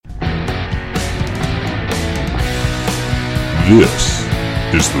This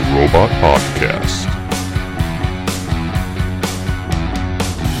is the Robot Podcast.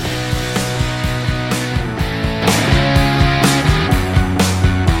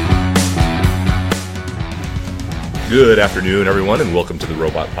 Good afternoon, everyone, and welcome to the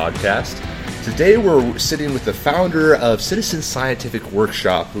Robot Podcast. Today we're sitting with the founder of Citizen Scientific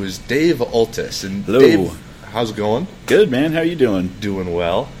Workshop, who is Dave Ultis. And hello. Dave, how's it going? Good, man. How you doing? Doing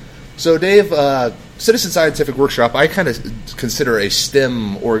well. So, Dave, Citizen Scientific Workshop, I kind of consider a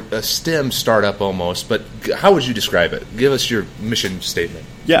STEM or a STEM startup almost, but how would you describe it? Give us your mission statement.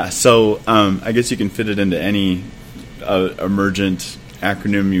 Yeah, so I guess you can fit it into any emergent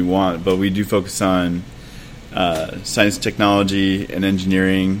acronym you want, but we do focus on science, technology, and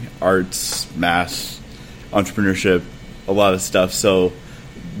engineering, arts, math, entrepreneurship, a lot of stuff. So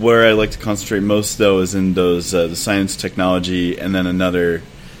where I like to concentrate most, though, is in those the science, technology, and then another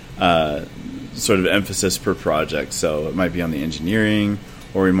sort of emphasis per project. So it might be on the engineering,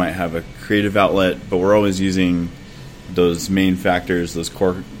 or we might have a creative outlet, but we're always using those main factors, those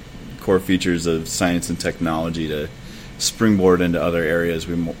core features of science and technology to springboard into other areas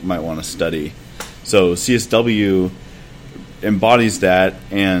we might want to study. So CSW embodies that,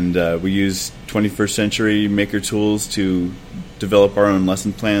 and we use 21st century maker tools to develop our own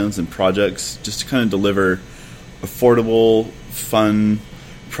lesson plans and projects just to kind of deliver affordable, fun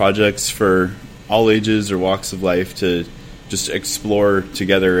projects for all ages or walks of life to just explore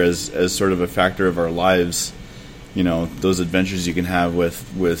together as sort of a factor of our lives. You know, those adventures you can have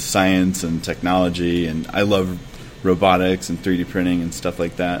with science and technology, and I love robotics and 3D printing and stuff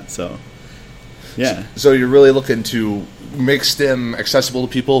like that, so yeah. So you're really looking to make STEM accessible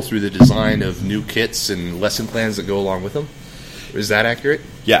to people through the design of new kits and lesson plans that go along with them? Is that accurate?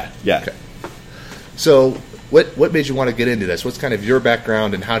 Yeah. Okay. So what made you want to get into this? What's kind of your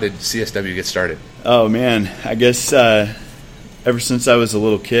background, and how did CSW get started? Oh, man. I guess ever since I was a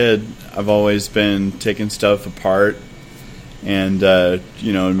little kid, I've always been taking stuff apart and,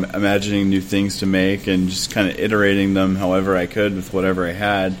 imagining new things to make and just kind of iterating them however I could with whatever I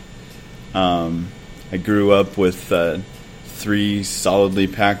had. I grew up with 3 solidly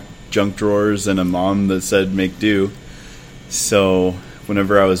packed junk drawers and a mom that said make do. So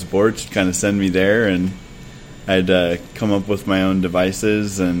whenever I was bored, she'd kind of send me there, and I'd come up with my own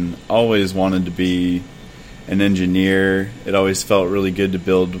devices, and always wanted to be an engineer. It always felt really good to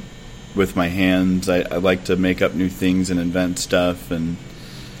build with my hands. I like to make up new things and invent stuff, and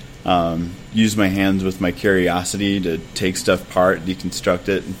use my hands with my curiosity to take stuff apart, deconstruct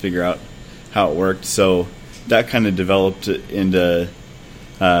it, and figure out how it worked. So that kind of developed into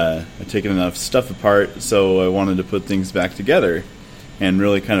I'd taken enough stuff apart, so I wanted to put things back together and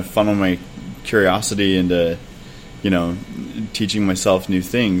really kind of funnel my curiosity into, teaching myself new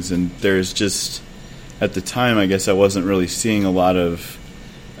things. And there's just, at the time, I guess I wasn't really seeing a lot of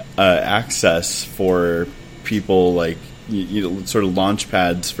access for people, like, sort of launch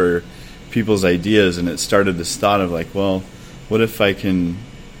pads for people's ideas. And it started this thought of like, well, what if I can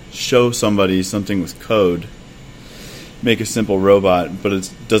show somebody something with code, make a simple robot, but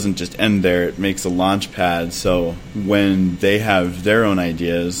it doesn't just end there. It makes a launch pad, so when they have their own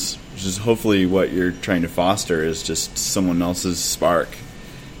ideas, which is hopefully what you're trying to foster, is just someone else's spark,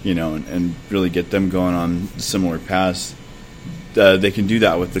 and really get them going on similar paths. They can do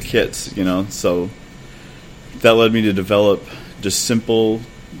that with the kits, so that led me to develop just simple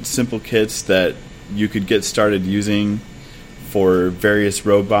kits that you could get started using for various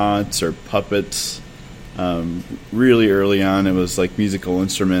robots or puppets. Really early on, it was like musical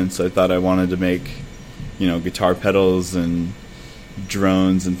instruments. I thought I wanted to make, guitar pedals and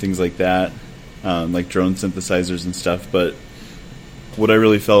drones and things like that, like drone synthesizers and stuff. But what I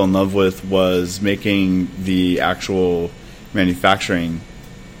really fell in love with was making the actual manufacturing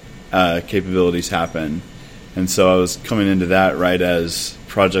capabilities happen. And so I was coming into that right as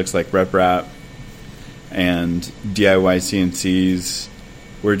projects like RepRap and DIY CNCs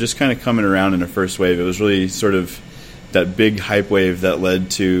were just kind of coming around in a first wave. It was really sort of that big hype wave that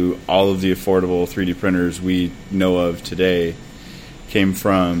led to all of the affordable 3D printers we know of today came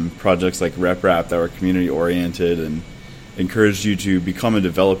from projects like RepRap that were community-oriented and encouraged you to become a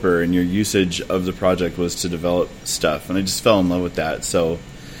developer, and your usage of the project was to develop stuff. And I just fell in love with that. So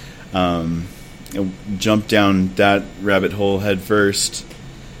I jumped down that rabbit hole head first.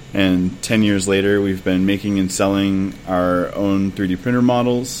 And 10 years later, we've been making and selling our own 3D printer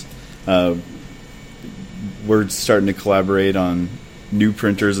models. We're starting to collaborate on new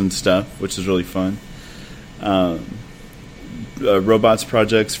printers and stuff, which is really fun. Robots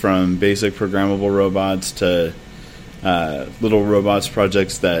projects, from basic programmable robots to little robots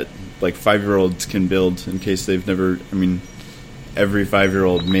projects that like 5-year-olds can build in case they've never, every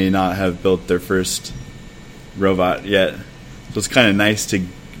 5-year-old may not have built their first robot yet. So it's kind of nice to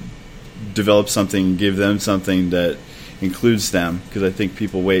develop something, give them something that includes them, because I think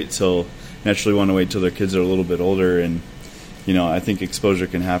people naturally want to wait till their kids are a little bit older, and I think exposure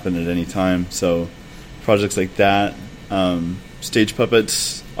can happen at any time. So projects like that, stage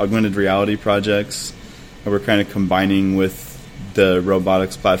puppets, augmented reality projects, we're kind of combining with the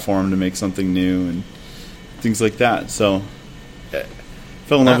robotics platform to make something new and things like that. So I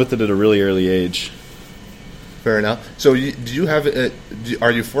fell in love with it at a really early age. Fair enough. So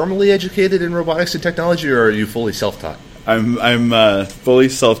are you formally educated in robotics and technology, or are you fully self-taught? I'm fully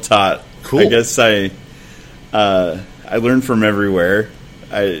self-taught. Cool. I guess I learn from everywhere.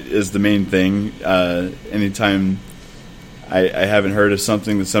 Is the main thing. Anytime I haven't heard of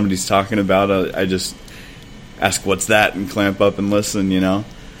something that somebody's talking about, I just ask what's that and clamp up and listen.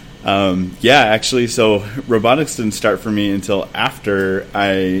 Actually, so robotics didn't start for me until after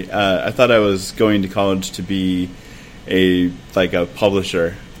I thought I was going to college to be a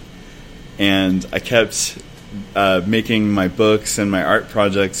publisher, and I kept making my books and my art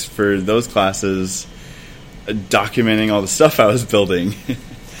projects for those classes, documenting all the stuff I was building.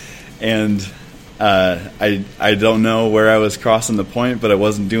 And I don't know where I was crossing the point, but I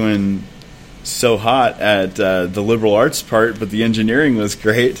wasn't doing so hot at the liberal arts part, but the engineering was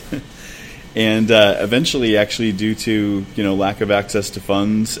great. And eventually, actually, due to lack of access to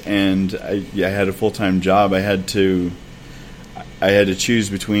funds, and I had a full-time job, I had to choose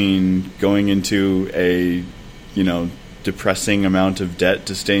between going into a depressing amount of debt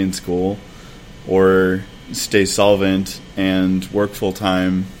to stay in school, or stay solvent and work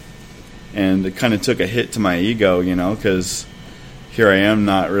full-time. And it kind of took a hit to my ego, because here I am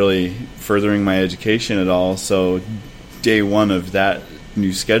not really furthering my education at all. So day one of that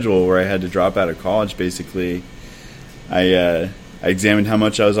new schedule, where I had to drop out of college, basically, I examined how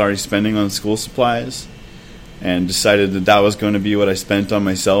much I was already spending on school supplies and decided that was going to be what I spent on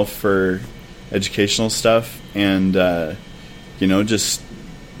myself for educational stuff, and just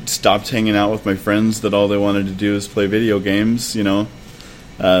stopped hanging out with my friends that all they wanted to do is play video games, things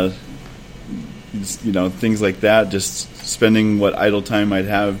like that. Just spending what idle time I'd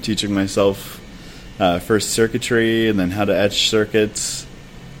have teaching myself first circuitry, and then how to etch circuits,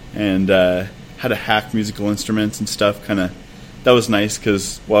 and how to hack musical instruments and stuff. That was nice,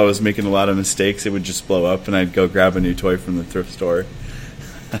 because while I was making a lot of mistakes, it would just blow up, and I'd go grab a new toy from the thrift store.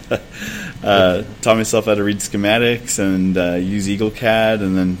 Taught myself how to read schematics and use EagleCAD,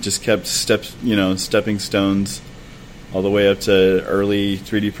 and then just kept stepping stones all the way up to early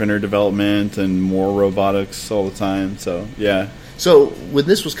 3D printer development and more robotics all the time. So, yeah. So when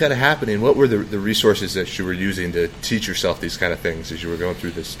this was kind of happening, what were the resources that you were using to teach yourself these kind of things as you were going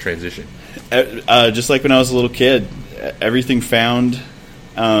through this transition? Just like when I was a little kid, everything found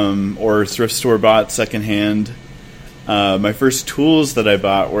or thrift store bought secondhand. My first tools that I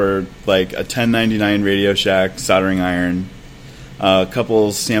bought were like a $10.99 Radio Shack soldering iron, a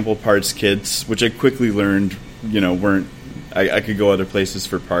couple sample parts kits, which I quickly learned weren't. I could go other places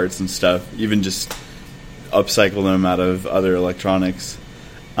for parts and stuff, even just upcycle them out of other electronics.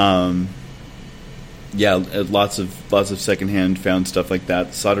 Lots of secondhand found stuff like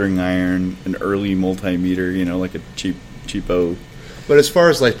that. Soldering iron, an early multimeter, like a cheapo. But as far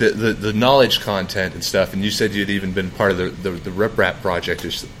as like the knowledge content and stuff, and you said you'd even been part of the RepRap project,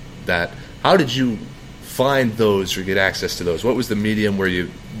 is that how did you find those or get access to those? What was the medium where you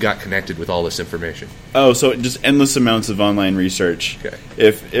got connected with all this information? Oh, so just endless amounts of online research. Okay.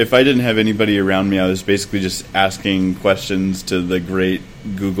 If I didn't have anybody around me, I was basically just asking questions to the great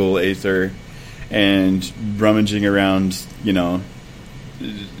Google Aether and rummaging around,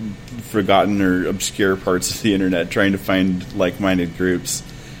 forgotten or obscure parts of the internet, trying to find like-minded groups.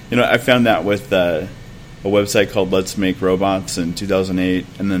 I found that with a website called Let's Make Robots in 2008,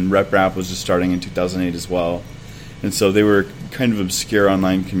 and then RepRap was just starting in 2008 as well. And so they were kind of obscure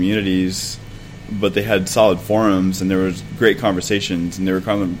online communities, but they had solid forums, and there was great conversations, and they were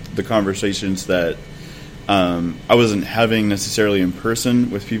kind of the conversations that I wasn't having necessarily in person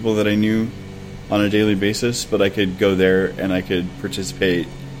with people that I knew on a daily basis, but I could go there and I could participate,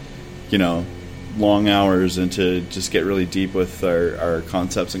 long hours, and to just get really deep with our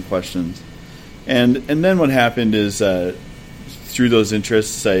concepts and questions. And then what happened is through those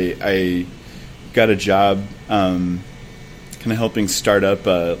interests, I got a job kind of helping start up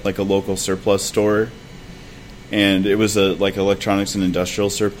a local surplus store, and it was like electronics and industrial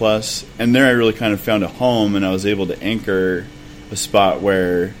surplus. And there I really kind of found a home, and I was able to anchor a spot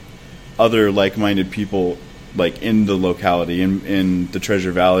where other like-minded people, like in the locality in the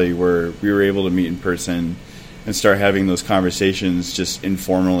Treasure Valley, where we were able to meet in person and start having those conversations just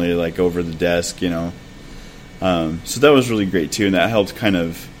informally, like over the desk, So that was really great too, and that helped kind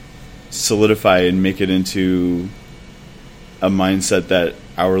of solidify and make it into a mindset that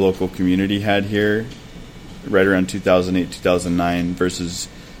our local community had here right around 2008, 2009 versus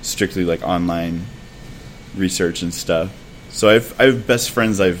strictly like online research and stuff. So I have best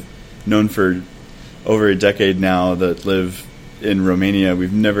friends I've known for over a decade now that live in Romania.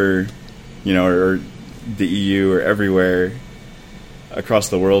 We've never, or the EU or everywhere across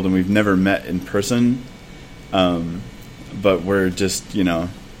the world, and we've never met in person. But we're just,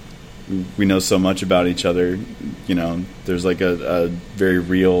 we know so much about each other. There's like a very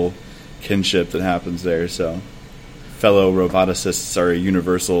real kinship that happens there. So fellow roboticists are a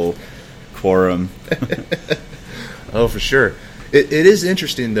universal quorum. Oh, for sure. It is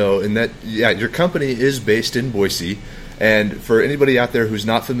interesting, though, in that, your company is based in Boise. And for anybody out there who's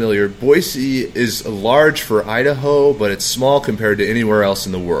not familiar, Boise is large for Idaho, but it's small compared to anywhere else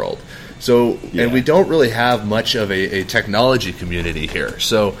in the world. So, and we don't really have much of a technology community here.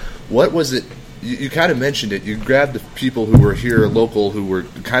 So what was it? You kind of mentioned it. You grabbed the people who were here local who were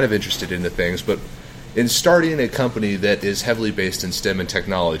kind of interested in the things, but in starting a company that is heavily based in STEM and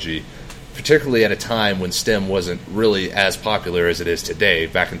technology, particularly at a time when STEM wasn't really as popular as it is today.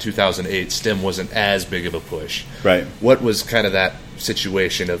 Back in 2008, STEM wasn't as big of a push. Right. What was kind of that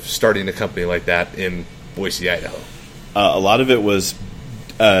situation of starting a company like that in Boise, Idaho? A lot of it was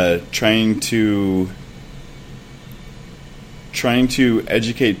trying to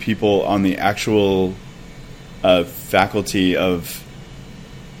educate people on the actual faculty of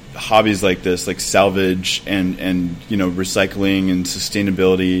hobbies like this, like salvage and recycling and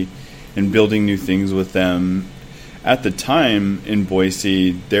sustainability, and building new things with them. At the time in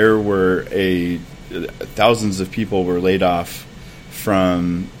Boise, there were thousands of people were laid off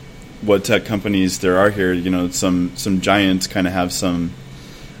from what tech companies there are here. Some giants kind of have some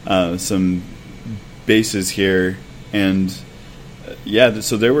bases here, and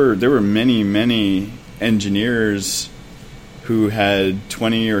so there were many engineers who had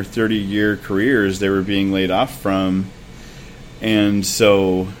 20 or 30 year careers they were being laid off from, and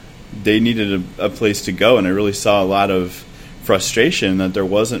so they needed a place to go. And I really saw a lot of frustration that there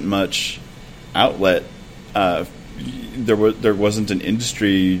wasn't much outlet. There wasn't an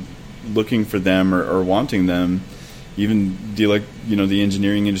industry looking for them or wanting them. Even the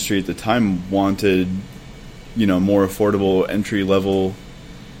engineering industry at the time wanted more affordable entry level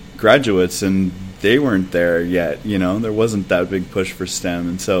graduates, and they weren't there yet. There wasn't that big push for STEM.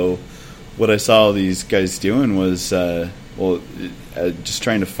 And so what I saw these guys doing was just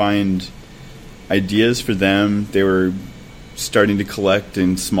trying to find ideas for them. They were starting to collect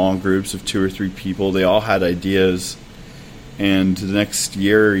in small groups of 2 or 3 people. They all had ideas, and the next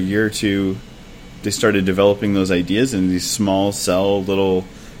year or two, they started developing those ideas in these small cell little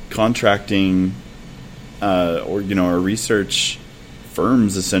contracting or research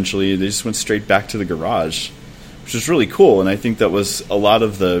firms. Essentially, they just went straight back to the garage, which was really cool. And I think that was a lot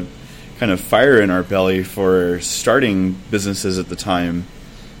of the kind of fire in our belly for starting businesses at the time,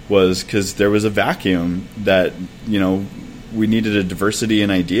 was because there was a vacuum that we needed a diversity in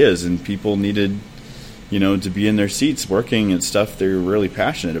ideas, and people needed to be in their seats working at stuff they were really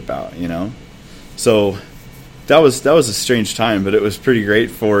passionate about. So that was a strange time, but it was pretty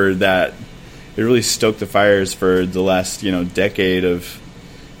great for that. It really stoked the fires for the last decade of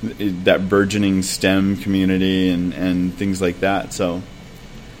that burgeoning STEM community and things like that. So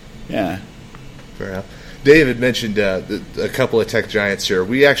yeah, fair enough. Dave had mentioned a couple of tech giants here.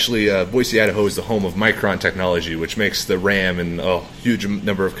 We actually, Boise, Idaho is the home of Micron Technology, which makes the RAM and a huge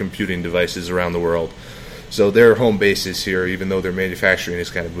number of computing devices around the world. So their home base is here, even though their manufacturing has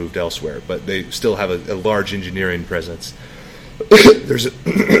kind of moved elsewhere. But they still have a large engineering presence. There's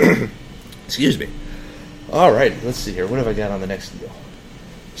excuse me. All right, let's see here. What have I got on the next deal?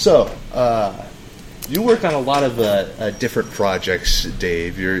 So, you work on a lot of different projects,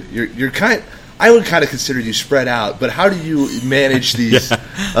 Dave. You're I would kind of consider you spread out, but how do you manage these?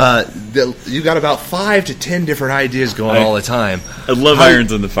 You got about 5 to 10 different ideas going all the time. I love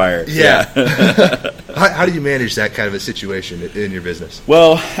irons in the fire. Yeah. How do you manage that kind of a situation in your business?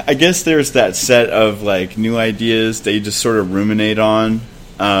 Well, I guess there's that set of new ideas that you just sort of ruminate on.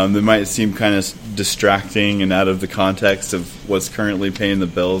 They might seem kind of distracting and out of the context of what's currently paying the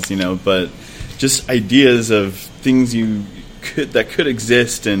bills, but just ideas of things that could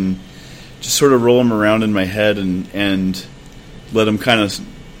exist, and just sort of roll them around in my head and let them kind of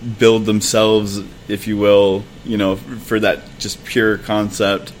build themselves, if you will, for that just pure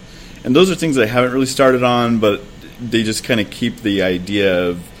concept. And those are things I haven't really started on, but they just kind of keep the idea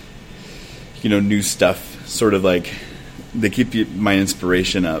of, new stuff. Sort of like they keep my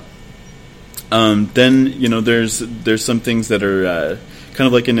inspiration up. Then there's some things that are kind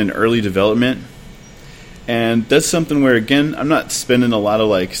of like in an early development, and that's something where, again, I'm not spending a lot of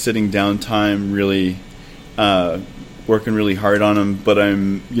like sitting down time really working really hard on them, but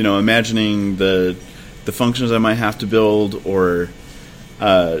I'm imagining the functions I might have to build, or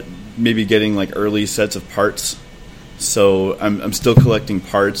maybe getting like early sets of parts. So I'm still collecting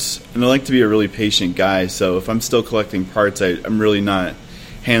parts, and I like to be a really patient guy. So if I'm still collecting parts, I'm really not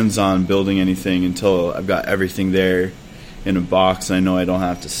hands-on building anything until I've got everything there in a box and I know I don't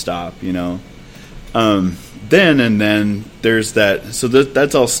have to stop. Then there's that. So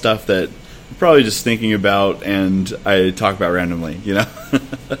that's all stuff that I'm probably just thinking about and I talk about randomly.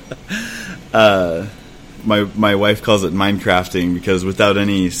 My wife calls it Minecrafting, because without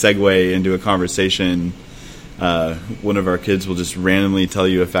any segue into a conversation, one of our kids will just randomly tell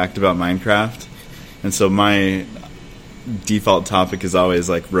you a fact about Minecraft. And so my default topic is always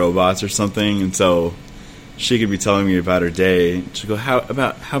like robots or something. And so she could be telling me about her day. She'll go, how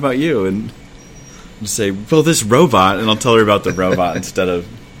about you? And I'll just say, well, this robot. And I'll tell her about the robot instead of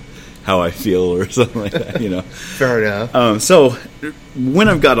how I feel or something like that, Fair enough. So when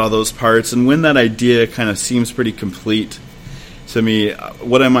I've got all those parts and when that idea kind of seems pretty complete to me,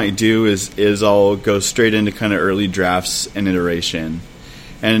 what I might do is I'll go straight into kind of early drafts and iteration.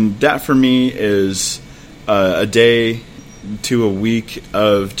 And that for me is a day to a week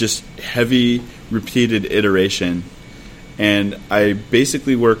of just heavy repeated iteration. And I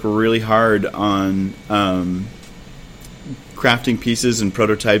basically work really hard on crafting pieces and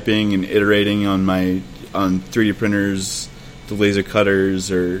prototyping and iterating on 3D printers, the laser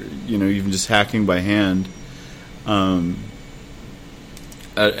cutters, or even just hacking by hand.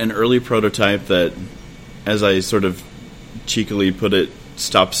 An early prototype that, as I sort of cheekily put it,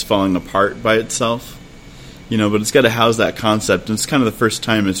 stops falling apart by itself. But it's got to house that concept, and it's kind of the first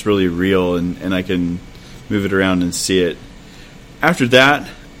time it's really real, and I can move it around and see it. After that,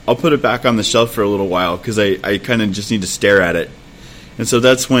 I'll put it back on the shelf for a little while, because I kind of just need to stare at it. And so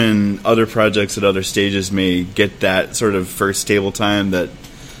that's when other projects at other stages may get that sort of first stable time that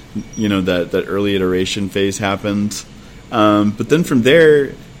early iteration phase happens. But then from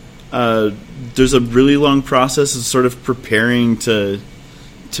there, there's a really long process of sort of preparing to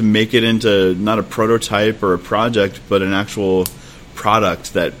make it into not a prototype or a project, but an actual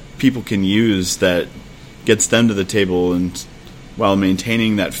product that people can use that gets them to the table, and while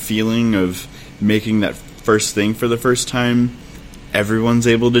maintaining that feeling of making that first thing for the first time, everyone's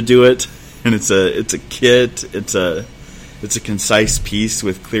able to do it, and it's a kit, it's a concise piece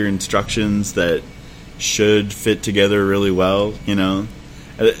with clear instructions that should fit together really well.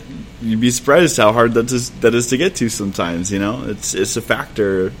 You'd be surprised how hard that is to get to sometimes. It's a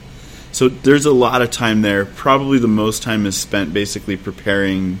factor. So there's a lot of time there. Probably the most time is spent basically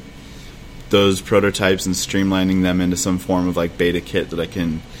preparing those prototypes and streamlining them into some form of like beta kit that I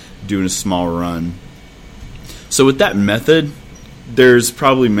can do in a small run. So with that method, there's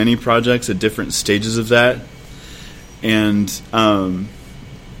probably many projects at different stages of that, and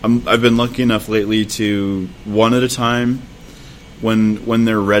I've been lucky enough lately to one at a time. When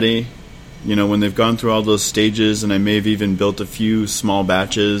they're ready, when they've gone through all those stages, and I may have even built a few small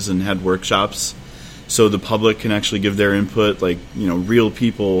batches and had workshops, so the public can actually give their input, like real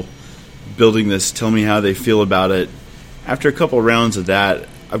people building this, tell me how they feel about it. After a couple rounds of that,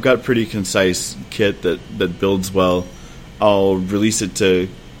 I've got a pretty concise kit that builds well. I'll release it to,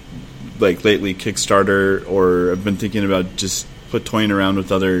 like lately, Kickstarter, or I've been thinking about just toying around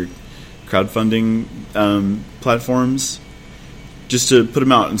with other crowdfunding platforms, just to put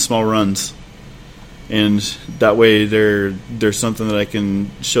them out in small runs, and that way there's something that I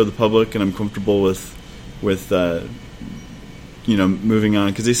can show the public, and I'm comfortable with moving on,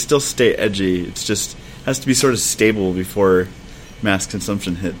 because they still stay edgy. It's just has to be sort of stable before mass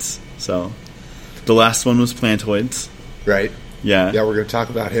consumption hits. So the last one was Plantoids. Right. Yeah. Yeah, we're going to talk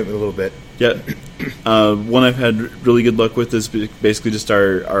about him in a little bit. Yeah. One I've had really good luck with is basically just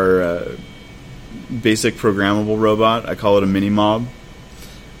our basic programmable robot. I call it a mini mob.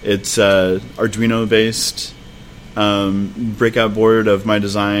 It's Arduino based, breakout board of my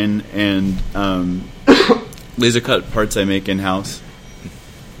design, and laser cut parts I make in house.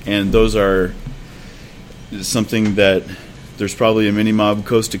 And those are something that there's probably a mini mob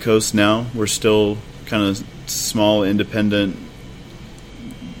coast to coast now. We're still kind of small independent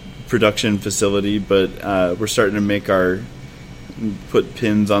production facility, but we're starting to put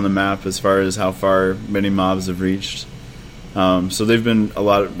pins on the map as far as how far many mobs have reached. So they've been a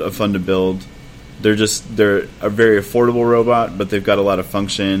lot of fun to build. They're a very affordable robot, but they've got a lot of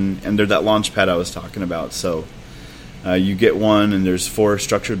function, and they're that launch pad I was talking about. So you get one, and there's 4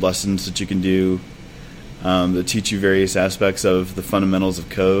 structured lessons that you can do that teach you various aspects of the fundamentals of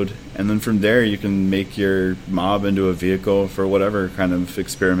code. And then from there, you can make your mob into a vehicle for whatever kind of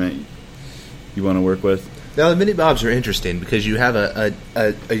experiment you want to work with. Now, the mini mobs are interesting because you have a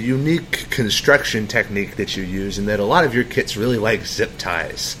unique construction technique that you use, and that a lot of your kits really like zip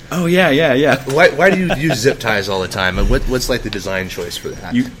ties. Oh, yeah. Why do you use zip ties all the time? And what's like the design choice for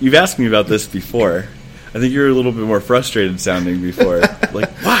that? You've asked me about this before. I think you were a little bit more frustrated sounding before.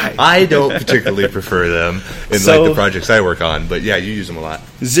 Like, why? I don't particularly prefer them in like the projects I work on, but yeah, you use them a lot.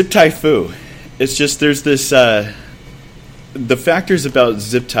 Zip tie foo. It's just there's this. The factors about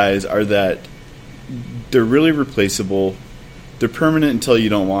zip ties are that they're really replaceable. They're permanent until you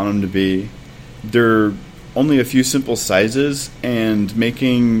don't want them to be. They're only a few simple sizes, and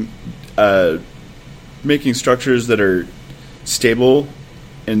making structures that are stable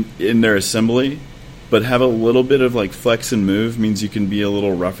in their assembly, but have a little bit of like flex and move means you can be a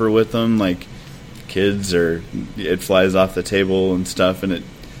little rougher with them, like kids, or it flies off the table and stuff, and it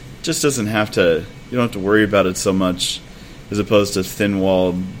just doesn't have to. You don't have to worry about it so much, as opposed to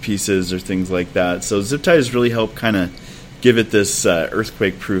thin-walled pieces or things like that. So zip ties really help kind of give it this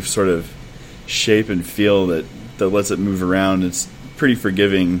earthquake-proof sort of shape and feel that lets it move around. It's pretty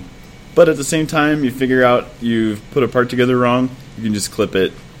forgiving, but at the same time, you figure out you've put a part together wrong, you can just clip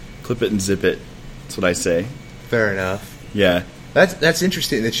it and zip it. That's what I say. Fair enough. Yeah. That's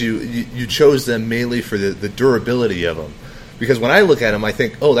interesting that you chose them mainly for the durability of them. Because when I look at them, I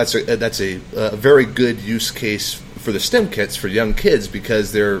think, oh, that's a very good use case for the STEM kits for young kids,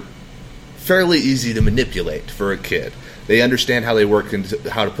 because they're fairly easy to manipulate for a kid. They understand how they work and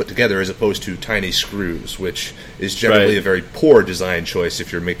how to put together, as opposed to tiny screws, which is generally a very poor design choice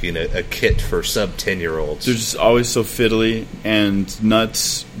if you're making a kit for sub-10-year-olds. They're just always so fiddly, and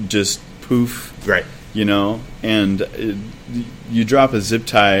nuts just poof. Right. You know? And you drop a zip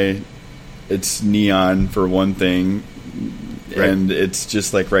tie, it's neon for one thing, and it's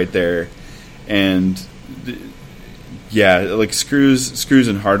just like right there. And yeah, like screws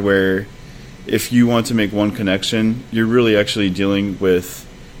and hardware, if you want to make one connection, you're really actually dealing with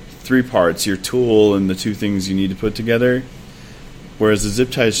 3 parts: your tool and the 2 things you need to put together. Whereas the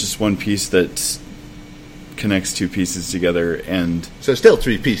zip tie is just one piece that connects 2 pieces together. And so still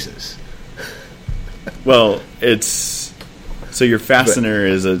 3 pieces. Well, so your fastener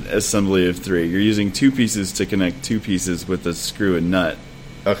is an assembly of 3. You're using 2 pieces to connect 2 pieces with a screw and nut.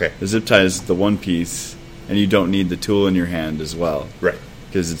 Okay. The zip tie is the one piece, and you don't need the tool in your hand as well. Right.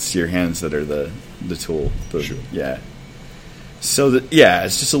 Because it's your hands that are the tool. Sure. Yeah. So,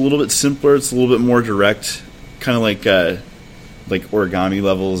 it's just a little bit simpler. It's a little bit more direct, kind of like origami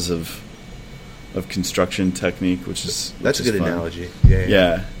levels of construction technique, that's a good fun. Analogy.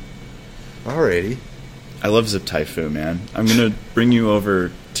 Yeah. Alrighty. I love zip tie foo, man. I'm going to bring you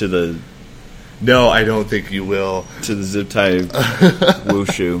over to the... No, I don't think you will. To the zip tie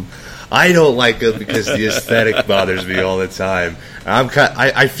wushu. I don't like it because the aesthetic bothers me all the time.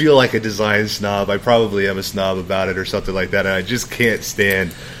 I feel like a design snob. I probably am a snob about it or something like that, and I just can't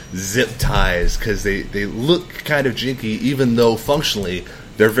stand zip ties because they look kind of jinky, even though functionally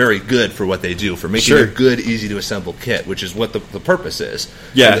they're very good for what they do, for making a good, easy-to-assemble kit, which is what the purpose is.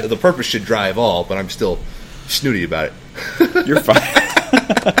 Yeah. The purpose should drive all, but I'm still snooty about it. You're fine.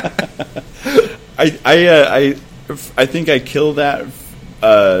 I think I kill that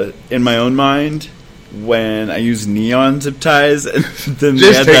in my own mind when I use neon zip ties, and then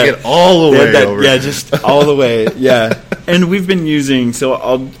just take it all the way over. Yeah, just all the way. Yeah, and we've been using. So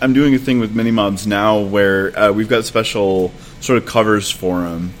I'm doing a thing with mini mobs now where we've got special sort of covers for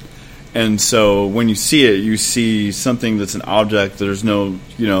them, and so when you see it, you see something that's an object. There's no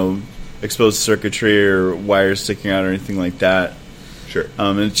exposed circuitry or wires sticking out or anything like that. Sure.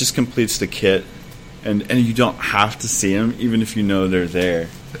 And it just completes the kit. And you don't have to see them, even if you know they're there.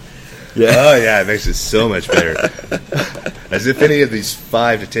 Yeah. Oh, yeah, it makes it so much better. As if any of these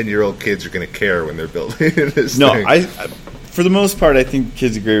 5 to 10-year-old kids are going to care when they're building this thing. No, for the most part, I think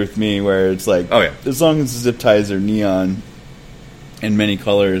kids agree with me, where it's like, oh, yeah, as long as the zip ties are neon in many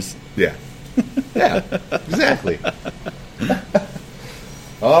colors. Yeah. Yeah, exactly.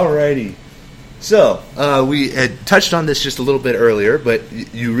 Alrighty. So, we had touched on this just a little bit earlier, but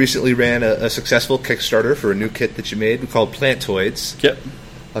you recently ran a successful Kickstarter for a new kit that you made called Plantoids. Yep.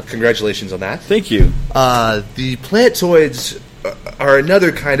 Congratulations on that. Thank you. The Plantoids are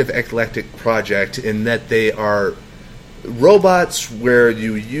another kind of eclectic project in that they are robots where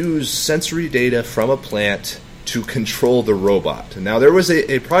you use sensory data from a plant to control the robot. Now, there was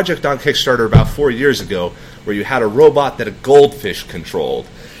a project on Kickstarter about 4 years ago where you had a robot that a goldfish controlled.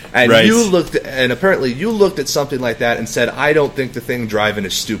 And right. Apparently you looked at something like that and said, I don't think the thing driving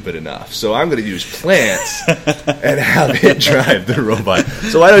is stupid enough, so I'm going to use plants and have it drive the robot.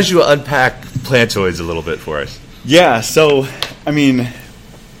 So why don't you unpack plantoids a little bit for us? Yeah, so, I mean,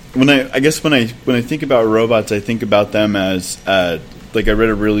 when I think about robots, I think about them as, like I read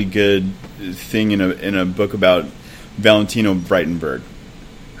a really good thing in a book about Valentino Breitenberg,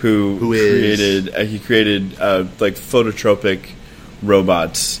 who created like phototropic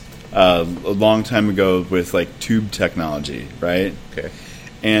robots a long time ago with like tube technology, right? Okay.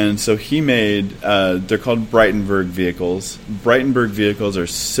 And so he made they're called Breitenberg vehicles. Breitenberg vehicles are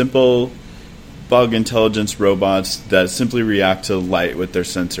simple bug intelligence robots that simply react to light with their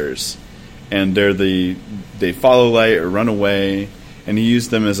sensors, and they follow light or run away. And he used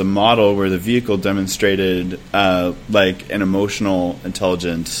them as a model where the vehicle demonstrated like an emotional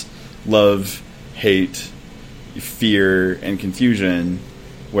intelligence, love, hate, fear, and confusion,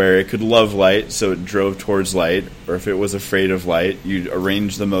 where it could love light, so it drove towards light, or if it was afraid of light, you'd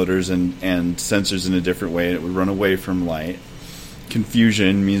arrange the motors and sensors in a different way, and it would run away from light.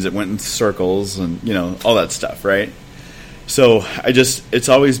 Confusion means it went in circles, and all that stuff, right? So it's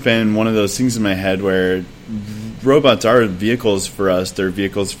always been one of those things in my head where robots are vehicles for us. They're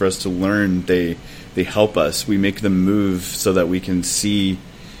vehicles for us to learn. They help us. We make them move so that we can see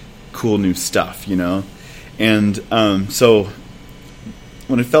cool new stuff, And so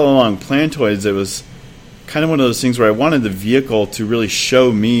when I fell along plantoids, it was kind of one of those things where I wanted the vehicle to really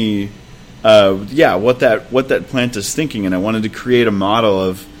show me, what that plant is thinking, and I wanted to create a model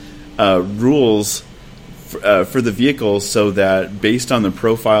of rules for the vehicle so that based on the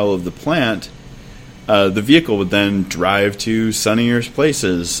profile of the plant, the vehicle would then drive to sunnier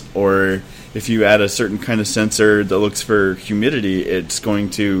places, or if you add a certain kind of sensor that looks for humidity, it's going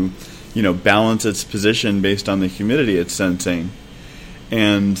to balance its position based on the humidity it's sensing.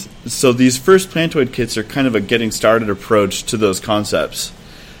 And so these first plantoid kits are kind of a getting started approach to those concepts.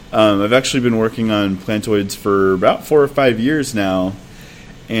 I've actually been working on plantoids for about 4 or 5 years now,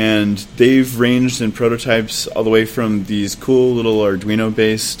 and they've ranged in prototypes all the way from these cool little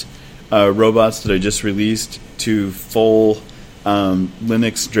Arduino-based robots that I just released to full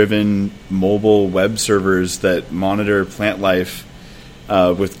Linux-driven mobile web servers that monitor plant life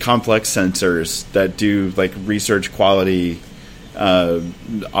with complex sensors that do like research quality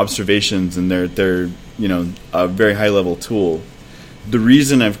observations, and they're a very high level tool. The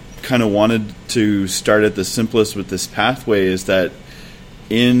reason I've kind of wanted to start at the simplest with this pathway is that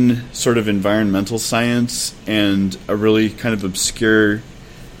in sort of environmental science and a really kind of obscure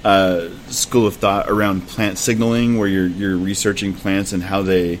school of thought around plant signaling, where you're researching plants and how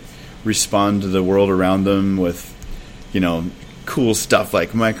they respond to the world around them with cool stuff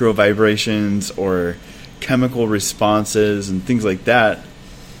like micro vibrations or chemical responses and things like that.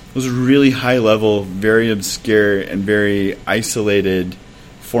 Those are really high level, very obscure, and very isolated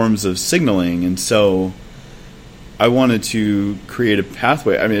forms of signaling. And so I wanted to create a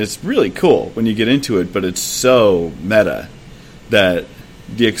pathway. I mean, it's really cool when you get into it, but it's so meta that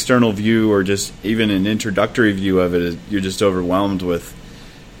the external view, or just even an introductory view of it, you're just overwhelmed with,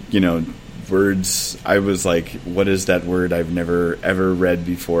 words. I was like, what is that word I've never ever read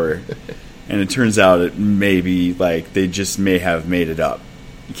before? And it turns out it may be like they just may have made it up,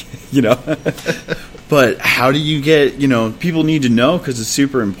 But how do you get, people need to know, because it's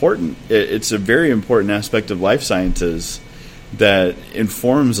super important. It's a very important aspect of life sciences that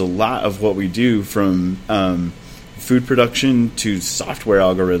informs a lot of what we do, from food production to software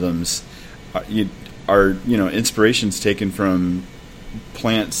algorithms. Are inspirations taken from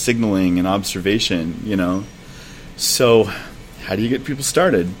plant signaling and observation, So how do you get people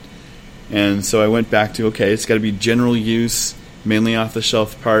started? And so I went back to, it's got to be general use, mainly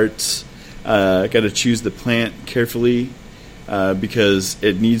off-the-shelf parts. Got to choose the plant carefully because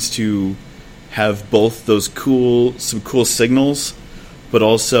it needs to have both some cool signals, but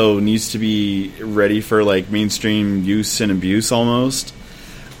also needs to be ready for like mainstream use and abuse almost.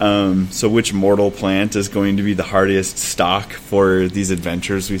 So which mortal plant is going to be the hardiest stock for these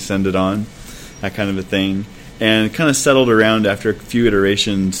adventures we send it on, that kind of a thing. And kind of settled around after a few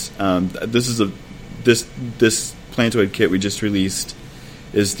iterations. This plantoid kit we just released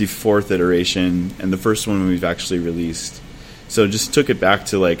is the 4th iteration, and the first one we've actually released. So just took it back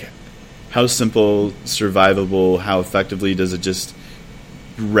to like how simple, survivable, how effectively does it just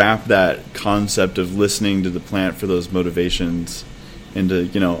wrap that concept of listening to the plant for those motivations into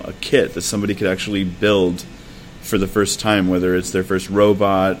a kit that somebody could actually build for the first time, whether it's their first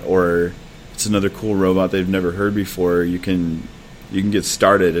robot or it's another cool robot they've never heard before, you can get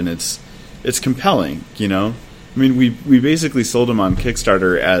started, and it's compelling, you know. I mean, we basically sold them on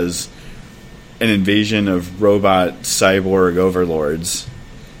Kickstarter as an invasion of robot cyborg overlords,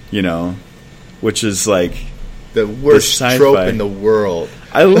 you know, which is like the worst trope in the world.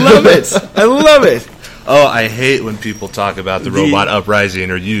 I love it. I love it. Oh, I hate when people talk about the robot uprising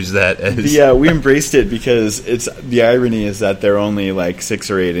or use that as... Yeah, we embraced it because the irony is that they're only like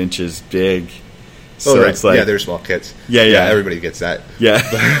 6 or 8 inches big. So it's like, yeah, they're small kids. Yeah. Everybody gets that. Yeah.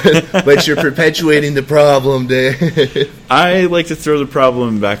 But you're perpetuating the problem, Dave. I like to throw the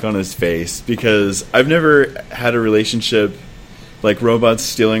problem back on his face because I've never had a relationship like robots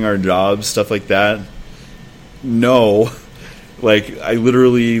stealing our jobs, stuff like that. No. Like, I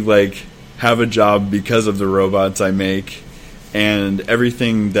literally, like, have a job because of the robots I make, and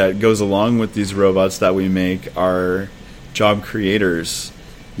everything that goes along with these robots that we make are job creators.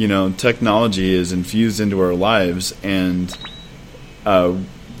 You know, technology is infused into our lives, and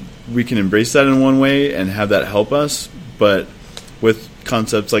we can embrace that in one way and have that help us, but with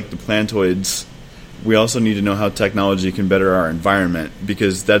concepts like the plantoids, we also need to know how technology can better our environment,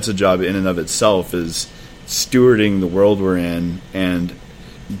 because that's a job in and of itself, is stewarding the world we're in and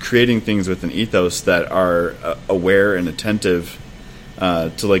creating things with an ethos that are aware and attentive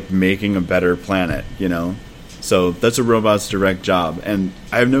to like making a better planet, you know. So that's a robot's direct job, and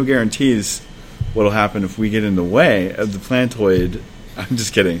I have no guarantees what'll happen if we get in the way of the plantoid. I'm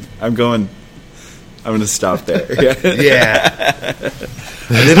just kidding. I'm going to stop there. Yeah.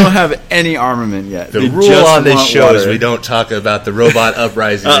 They don't have any armament yet. The rule on this show is we don't talk about the robot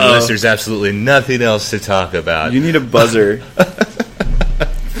uprising unless there's absolutely nothing else to talk about. You need a buzzer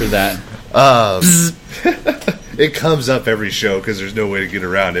for that. It comes up every show because there's no way to get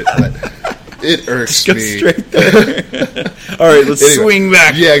around it, but it irks me. Straight there. All right, let's swing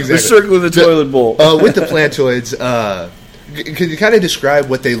back. Yeah, exactly. Let's circle the toilet bowl. With the plantoids, can you kind of describe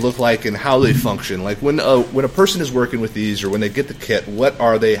what they look like and how they function? Like when a person is working with these, or when they get the kit, what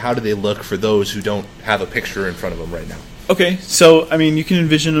are they? How do they look for those who don't have a picture in front of them right now? Okay, so I mean, you can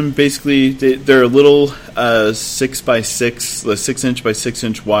envision them basically. They're a little 6 by 6, 6 inch by 6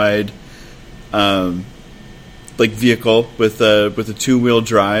 inch wide, like vehicle with a 2-wheel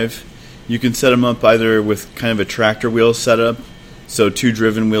drive. You can set them up either with kind of a tractor wheel setup, so 2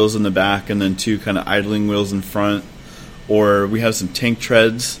 driven wheels in the back and then 2 kind of idling wheels in front. Or we have some tank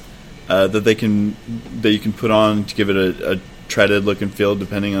treads that you can put on to give it a treaded look and feel,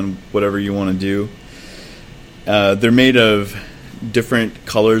 depending on whatever you want to do. They're made of different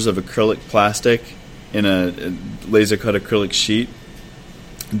colors of acrylic plastic in a laser cut acrylic sheet.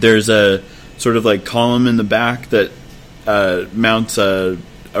 There's a sort of like column in the back that mounts a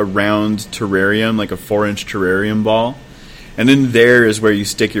round terrarium, like a 4-inch terrarium ball, and in there is where you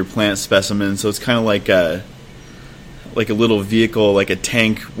stick your plant specimen. So it's kind of like a little vehicle, like a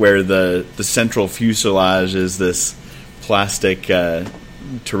tank, where the central fuselage is this plastic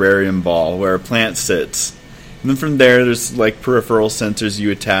terrarium ball where a plant sits. And then from there's like peripheral sensors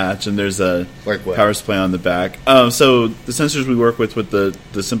you attach, and there's a power supply on the back. So the sensors we work with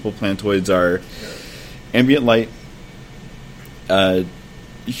the simple plantoids are ambient light,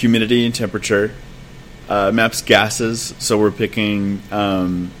 humidity and temperature, maps gases, so we're picking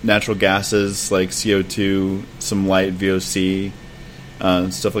natural gases like CO2, some light VOC,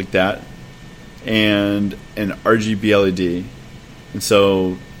 stuff like that, and an RGB LED. And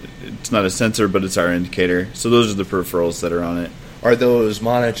so it's not a sensor, but it's our indicator. So those are the peripherals that are on it. Are those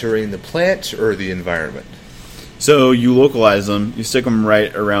monitoring the plant or the environment? So you localize them, you stick them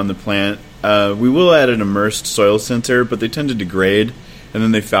right around the plant. We will add an immersed soil sensor, but they tend to degrade, and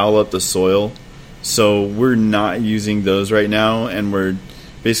then they foul up the soil. So we're not using those right now, and we're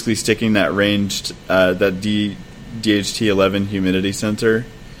basically sticking that ranged, that DHT11 humidity sensor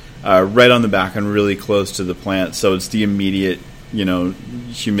right on the back and really close to the plant. So it's the immediate,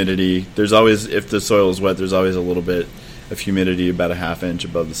 humidity. There's always, if the soil is wet, there's always a little bit of humidity about a ½ inch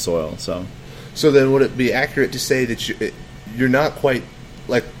above the soil. So then would it be accurate to say that you're not quite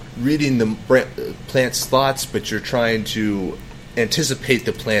like reading the plant's thoughts, but you're trying to anticipate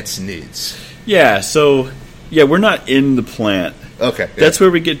the plant's needs? Yeah, so we're not in the plant. Okay. Yeah. That's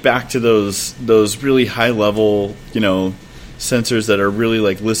where we get back to those really high level, sensors that are really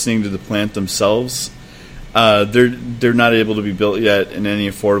like listening to the plant themselves. They're not able to be built yet in any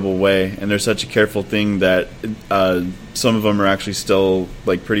affordable way, and they're such a careful thing that some of them are actually still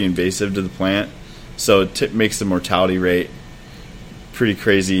like pretty invasive to the plant. So it makes the mortality rate pretty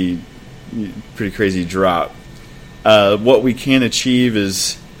crazy drop. What we can achieve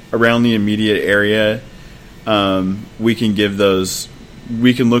is around the immediate area, we can give those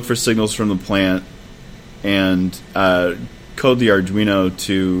we can look for signals from the plant and code the Arduino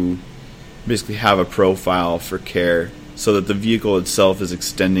to basically have a profile for care, so that the vehicle itself is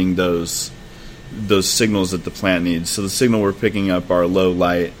extending those signals that the plant needs. So the signal we're picking up are low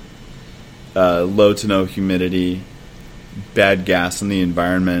light, low to no humidity, bad gas in the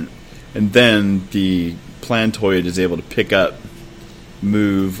environment, and then the plantoid is able to pick up,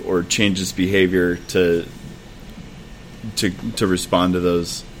 move, or change its behavior to respond to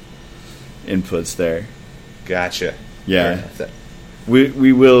those inputs there. Gotcha. Yeah.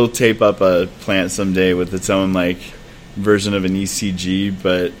 We will tape up a plant someday with its own version of an ECG,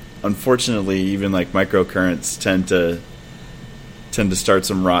 but unfortunately, even microcurrents tend to start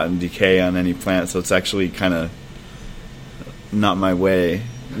some rot and decay on any plant, so it's actually kind of not my way.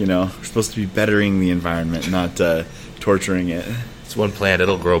 We're supposed to be bettering the environment, not torturing it. It's one plant;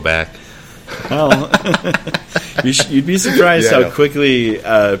 it'll grow back. Well, you'd be surprised how quickly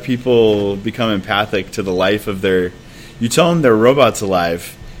people become empathic to the life of their. You tell them their robot's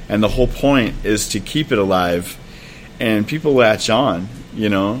alive, and the whole point is to keep it alive, and people latch on.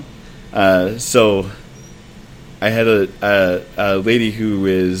 So I had a lady who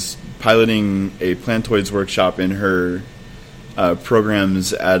is piloting a plantoids workshop in her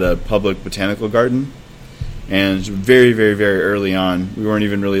programs at a public botanical garden, and very, very, very early on, we weren't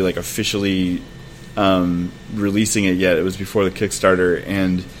even really officially releasing it yet. It was before the Kickstarter,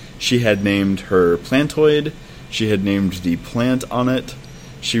 and she had named her plantoid. She had named the plant on it.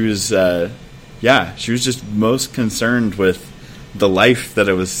 She was, she was just most concerned with the life that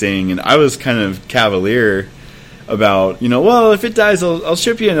I was seeing, and I was kind of cavalier about, well, if it dies, I'll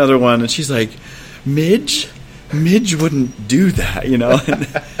ship you another one. And she's like, Midge wouldn't do that, And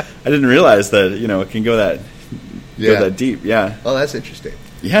I didn't realize that, it can go that deep. Yeah. Oh, that's interesting.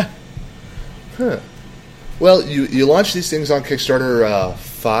 Yeah. Huh. Well, you launched these things on Kickstarter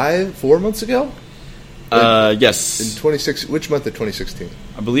 4 months ago? Yes. In 2016, which month of 2016?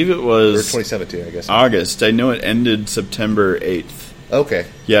 I believe it was... Or 2017, I guess. August. I know it ended September 8th. Okay.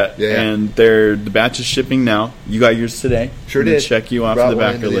 Yeah. And the batch is shipping now. You got yours today. Sure did. Check you off the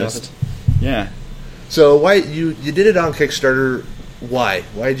backer list. Yeah. So why you did it on Kickstarter? Why?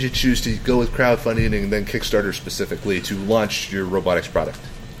 Why did you choose to go with crowdfunding and then Kickstarter specifically to launch your robotics product?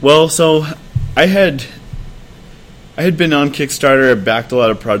 Well, so I had been on Kickstarter. I backed a lot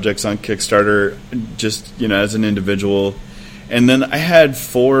of projects on Kickstarter, just as an individual, and then I had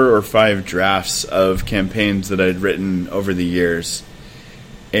 4 or 5 drafts of campaigns that I'd written over the years,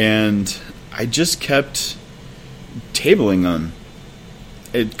 and I just kept tabling them.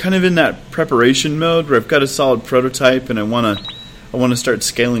 It kind of in that preparation mode where I've got a solid prototype and I want to start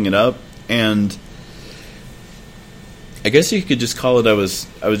scaling it up, and I guess you could just call it I was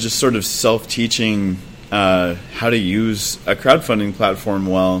just sort of self-teaching how to use a crowdfunding platform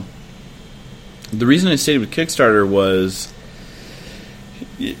well. The reason I stayed with Kickstarter was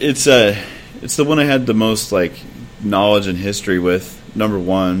it's the one I had the most knowledge and history with, number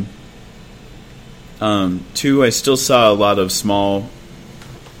one. 2, I still saw a lot of small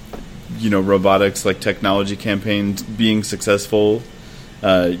robotics technology campaigns being successful.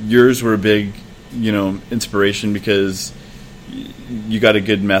 Yours were a big inspiration because you got a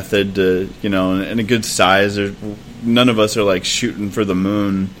good method to, and a good size. None of us are shooting for the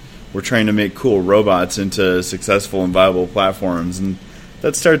moon. We're trying to make cool robots into successful and viable platforms, and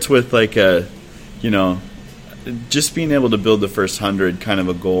that starts with just being able to build the first 100 kind of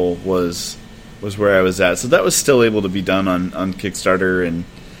a goal was where I was at. So that was still able to be done on Kickstarter,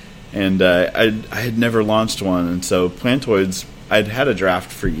 and I had never launched one, and so Plantoids, I'd had a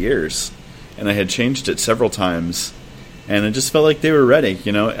draft for years, and I had changed it several times. And it just felt like they were ready.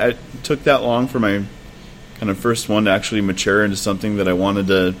 It took that long for my kind of first one to actually mature into something that I wanted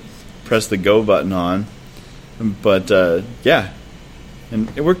to press the go button on. But, and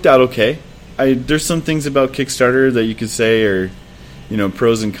it worked out okay. There's some things about Kickstarter that you could say are,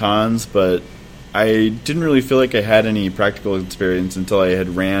 pros and cons, but I didn't really feel like I had any practical experience until I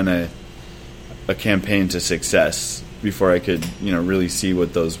had ran a campaign to success before I could, really see what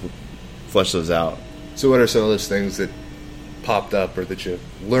flesh those out. So what are some of those things that popped up or that you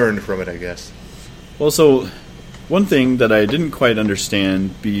learned from it, I guess? Well, so one thing that I didn't quite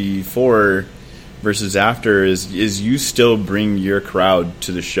understand before versus after is you still bring your crowd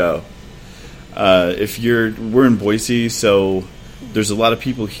to the show. We're in Boise, so there's a lot of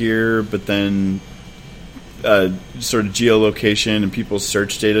people here, but then sort of geolocation and people's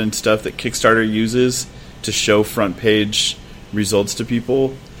search data and stuff that Kickstarter uses to show front page results to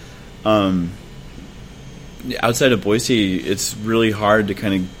people. Outside of Boise, it's really hard to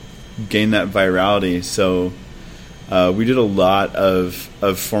kind of gain that virality. So We did a lot of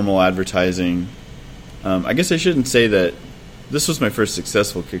formal advertising. I guess I shouldn't say that this was my first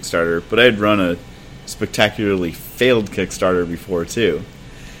successful Kickstarter, but I had run a spectacularly failed Kickstarter before too,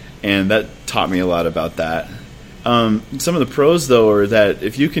 and that taught me a lot about that. Some of the pros, though, are that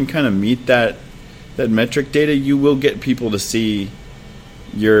if you can kind of meet that metric data, you will get people to see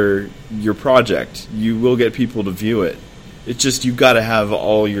your project. You will get people to view it. It's just you got to have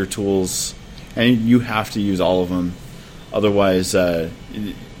all your tools, and you have to use all of them. Otherwise,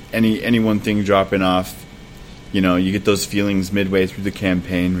 any one thing dropping off, you get those feelings midway through the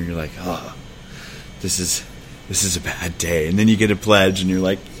campaign where you're like, oh, this is a bad day, and then you get a pledge, and you're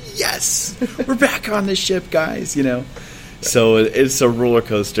like, yes, we're back on this ship, guys. So it's a roller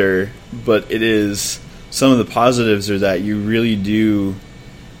coaster, but it is. Some of the positives are that you really do.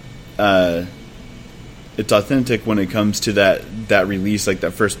 It's authentic when it comes to that release, like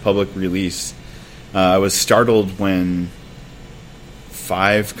that first public release. I was startled when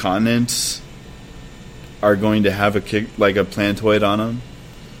 5 continents are going to have a planetoid on them.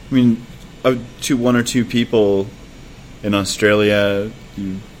 I mean, one or two people in Australia,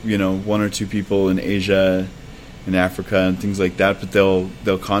 1 or 2 people in Asia, in Africa, and things like that. But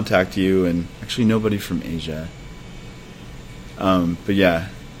they'll contact you, and actually nobody from Asia. But yeah.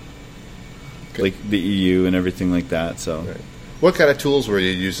 Okay. Like the EU and everything like that. So, right. What kind of tools were you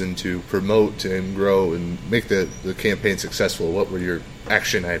using to promote and grow and make the campaign successful? What were your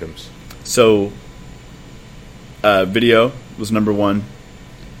action items? So, video was number one.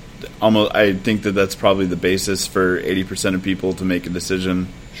 I think that's probably the basis for 80% of people to make a decision.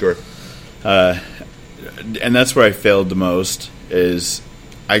 Sure. And that's where I failed the most. Is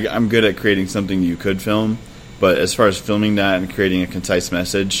I'm good at creating something you could film, but as far as filming that and creating a concise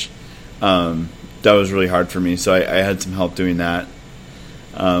message. That was really hard for me, so I had some help doing that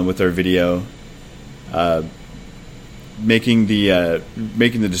with our video. Making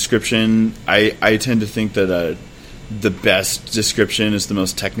the description, I tend to think that the best description is the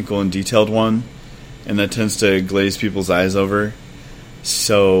most technical and detailed one, and that tends to glaze people's eyes over.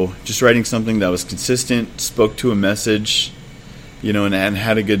 So just writing something that was consistent, spoke to a message, and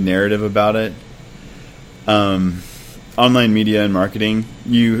had a good narrative about it. Online media and marketing,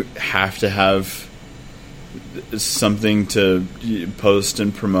 you have to have something to post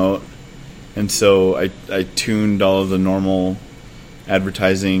and promote, and so I tuned all of the normal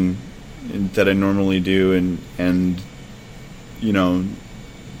advertising that I normally do, and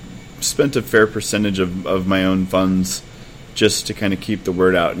spent a fair percentage of my own funds just to kind of keep the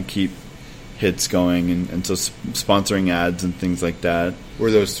word out and keep hits going, and so sponsoring ads and things like that. Were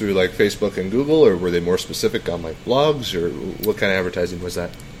those through like Facebook and Google, or were they more specific on like blogs, or what kind of advertising was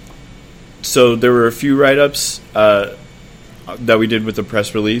that? So there were a few write-ups that we did with the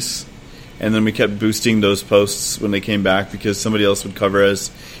press release, and then we kept boosting those posts when they came back because somebody else would cover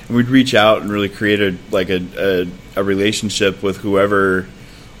us, and we'd reach out and really create a relationship with whoever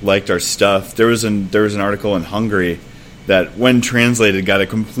liked our stuff. There was an article in Hungary that, when translated, got it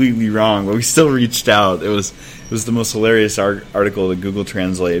completely wrong, but we still reached out. It was the most hilarious article to Google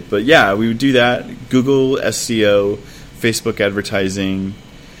Translate. But yeah, we would do that. Google SEO, Facebook advertising,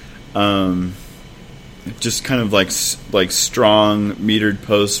 just kind of like strong metered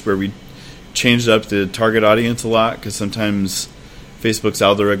posts where we changed up the target audience a lot, because sometimes Facebook's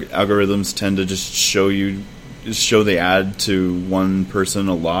algorithms tend to just show the ad to one person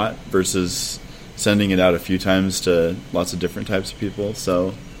a lot versus sending it out a few times to lots of different types of people,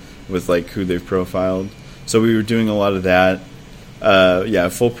 so with like who they've profiled. So we were doing a lot of that.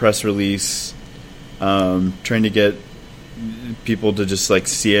 Full press release, trying to get people to just like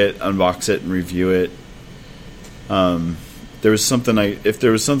see it, unbox it, and review it. If there was something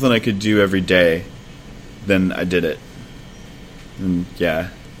I could do every day, then I did it. And yeah.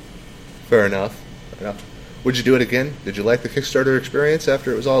 Fair enough. Would you do it again? Did you like the Kickstarter experience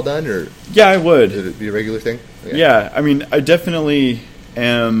after it was all done, or yeah, I would. Did it be a regular thing? Okay. Yeah, I mean, I definitely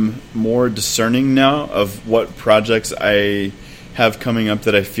am more discerning now of what projects I have coming up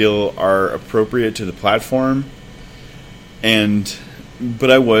that I feel are appropriate to the platform.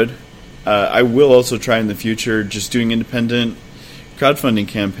 But I would. I will also try in the future just doing independent crowdfunding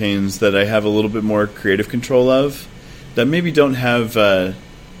campaigns that I have a little bit more creative control of, that maybe don't have,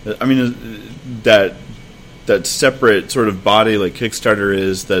 that separate sort of body like Kickstarter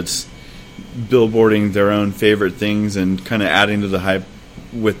is, that's billboarding their own favorite things and kind of adding to the hype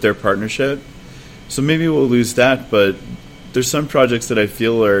with their partnership. So maybe we'll lose that, but there's some projects that I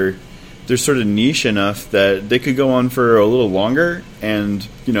feel they're sort of niche enough that they could go on for a little longer, and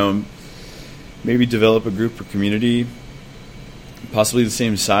maybe develop a group or community possibly the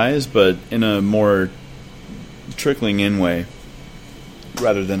same size, but in a more trickling in way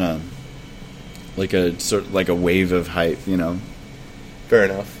rather than a wave of hype, Fair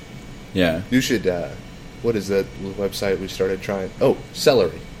enough. Yeah. You should, what is that website we started trying? Oh,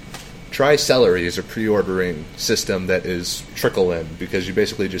 Celery. Try Celery is a pre-ordering system that is trickle-in, because you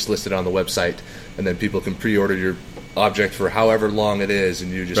basically just list it on the website, and then people can pre-order your object for however long it is,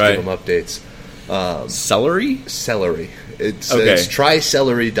 and you just give them updates. Celery? Celery. It's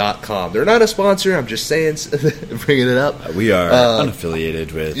trycelery.com. They're not a sponsor. I'm just saying, bringing it up. We are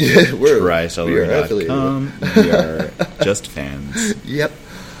unaffiliated with trycelery.com. We are just fans. Yep.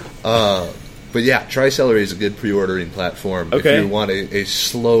 But yeah, TriCelery is a good pre-ordering platform. Okay. If you want a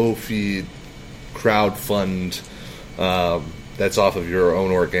slow feed crowd fund that's off of your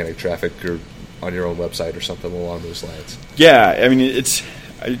own organic traffic or on your own website or something along those lines. Yeah, I mean,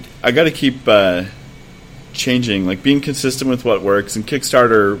 I got to keep changing, like being consistent with what works, and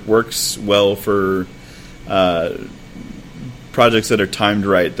Kickstarter works well for projects that are timed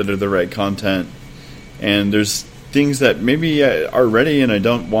right, that are the right content, and there's things that maybe are ready and I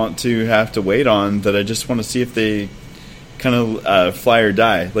don't want to have to wait on, that I just want to see if they kind of fly or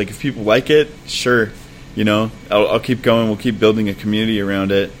die. Like, if people like it, sure, I'll keep going, we'll keep building a community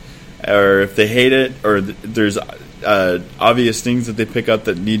around it. Or if they hate it, or there's obvious things that they pick up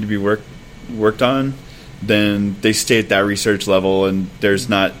that need to be worked on, then they stay at that research level, and there's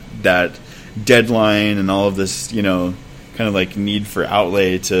not that deadline and all of this, kind of like need for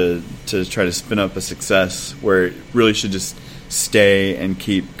outlay to try to spin up a success, where it really should just stay and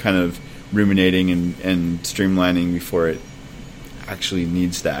keep kind of ruminating and streamlining before it actually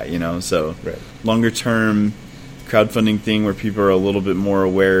needs that, So longer term crowdfunding thing where people are a little bit more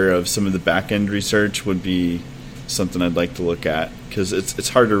aware of some of the back end research would be something I'd like to look at, because it's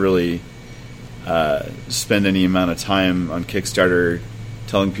hard to really spend any amount of time on Kickstarter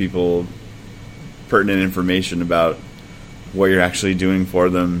telling people pertinent information about what you're actually doing for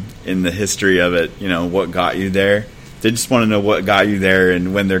them in the history of it, what got you there. They just want to know what got you there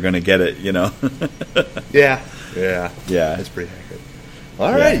and when they're going to get it, Yeah. That's pretty accurate.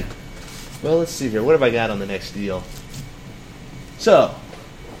 All right. Well, let's see here. What have I got on the next deal? So,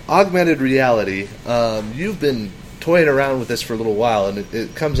 augmented reality. You've been toying around with this for a little while, and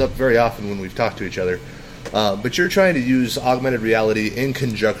it comes up very often when we've talked to each other. But you're trying to use augmented reality in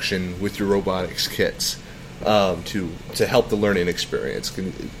conjunction with your robotics kits to help the learning experience. Can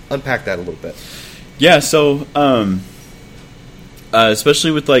you unpack that a little bit? Yeah, so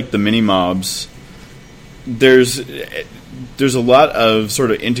especially with like the mini mobs, there's a lot of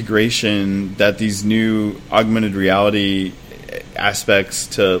sort of integration that these new augmented reality aspects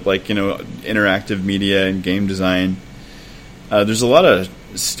to, like, interactive media and game design. There's a lot of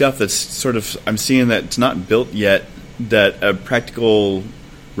stuff that's sort of, I'm seeing that it's not built yet, that a practical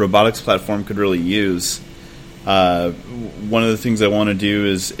robotics platform could really use. One of the things I want to do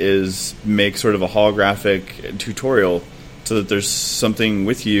is make sort of a holographic tutorial, so that there's something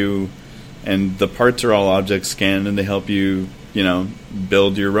with you, and the parts are all object scanned, and they help you,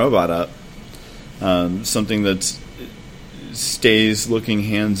 build your robot up. Something that stays looking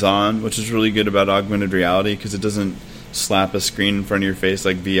hands-on, which is really good about augmented reality, because it doesn't slap a screen in front of your face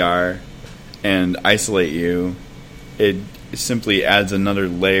like VR and isolate you. It simply adds another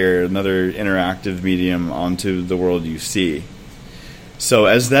layer, another interactive medium onto the world you see. So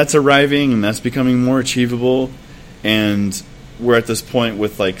as that's arriving and that's becoming more achievable, and we're at this point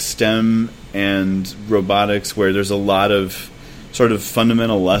with like STEM and robotics where there's a lot of sort of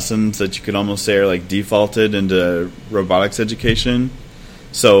fundamental lessons that you could almost say are like defaulted into robotics education.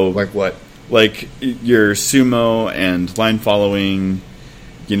 So like what? Like your sumo and line following,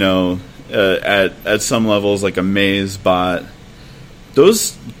 at some levels, like a maze bot.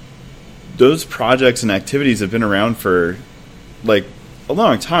 Those projects and activities have been around for like a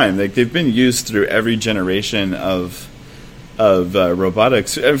long time. Like, they've been used through every generation of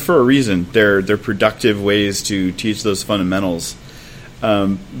robotics, and for a reason. They're productive ways to teach those fundamentals.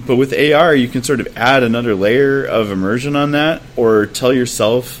 But with AR, you can sort of add another layer of immersion on that, or tell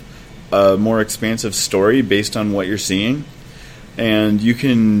yourself a more expansive story based on what you're seeing. And you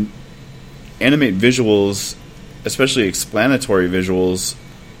can animate visuals, especially explanatory visuals,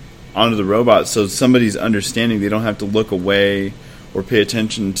 onto the robot, so somebody's understanding. They don't have to look away or pay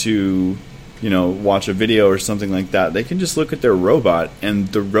attention to, watch a video or something like that. They can just look at their robot, and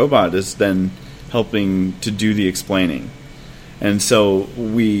the robot is then helping to do the explaining. And so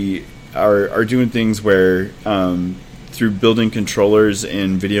we are doing things where, through building controllers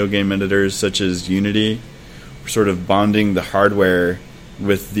in video game editors such as Unity, we're sort of bonding the hardware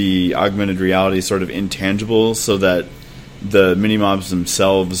with the augmented reality sort of intangibles, so that the mini-mobs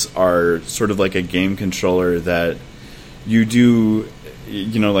themselves are sort of like a game controller that you do,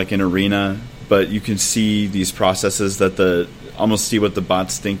 like an arena, but you can see these processes that almost see what the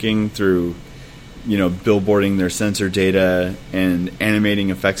bot's thinking through, billboarding their sensor data and animating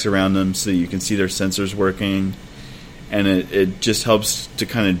effects around them so you can see their sensors working. And it just helps to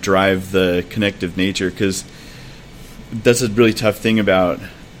kind of drive the connective nature, because that's a really tough thing about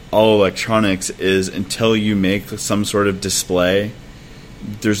all electronics is until you make some sort of display,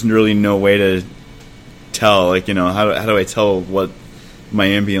 there's really no way to tell, how do I tell what my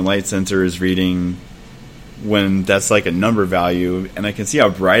ambient light sensor is reading when that's like a number value, and I can see how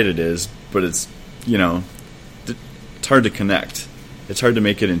bright it is, but it's hard to connect. It's hard to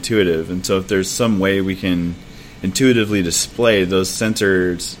make it intuitive. And so if there's some way we can intuitively display those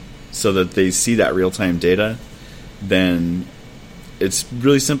sensors so that they see that real-time data, then it's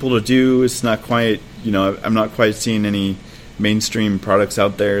really simple to do. It's not quite, I'm not quite seeing any mainstream products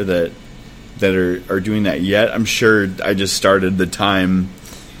out there that are doing that yet. I'm sure I just started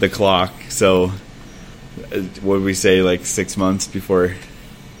the clock. So what would we say, like 6 months before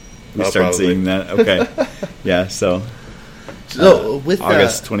we start probably seeing that? Okay. Yeah, so with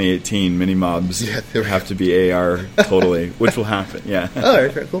August 2018, mini-mobs have to be AR totally, which will happen, yeah. All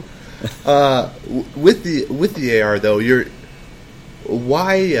right, very cool. With the AR, though, you're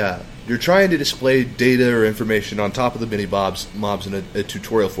trying to display data or information on top of the mobs in a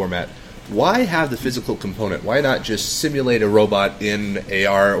tutorial format. Why have the physical component? Why not just simulate a robot in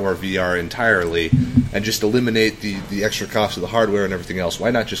AR or VR entirely and just eliminate the extra cost of the hardware and everything else?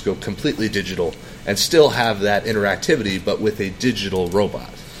 Why not just go completely digital and still have that interactivity, but with a digital robot?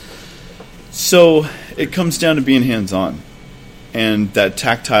 So it comes down to being hands-on. And that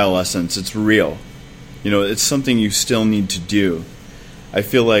tactile essence, it's real. It's something you still need to do. I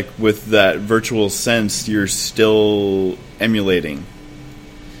feel like with that virtual sense, you're still emulating.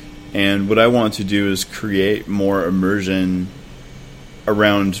 And what I want to do is create more immersion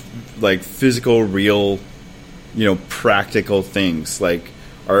around like physical, real, practical things. Like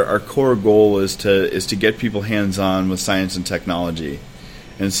our core goal is to get people hands-on with science and technology.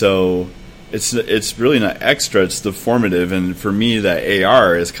 And so it's really not extra, it's the formative. And for me, that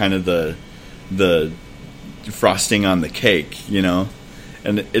AR is kind of the frosting on the cake,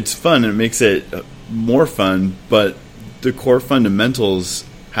 And it's fun, it makes it more fun, but the core fundamentals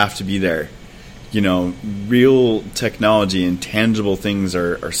have to be there. Real technology and tangible things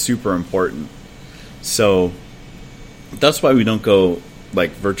are super important. So that's why we don't go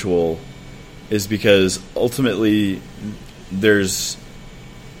like virtual, is because ultimately there's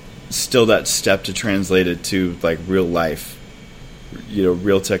still that step to translate it to like real life,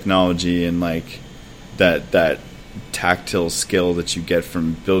 real technology, and like that tactile skill that you get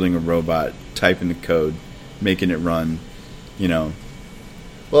from building a robot, typing the code, making it run,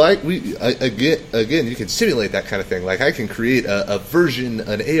 Well, again, you can simulate that kind of thing. Like I can create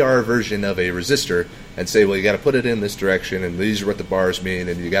an AR version of a resistor, and say, well, you got to put it in this direction, and these are what the bars mean,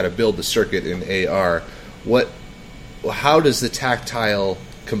 and you got to build the circuit in AR. How does the tactile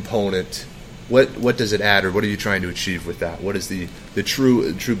component? What does it add, or what are you trying to achieve with that? What is the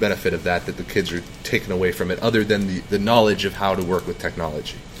true benefit of that the kids are taking away from it, other than the knowledge of how to work with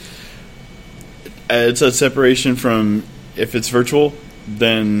technology? It's a separation from, if it's virtual,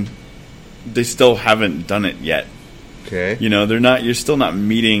 then they still haven't done it yet. Okay. They're not. You're still not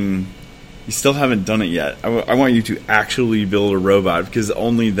meeting. You still haven't done it yet. I want you to actually build a robot, because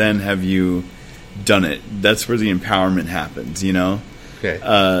only then have you done it. That's where the empowerment happens.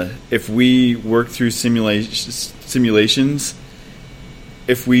 Okay. If we work through simulations,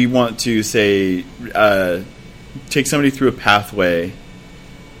 if we want to say take somebody through a pathway,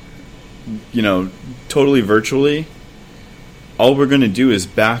 totally virtually, all we're going to do is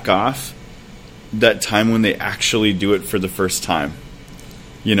back off that time when they actually do it for the first time,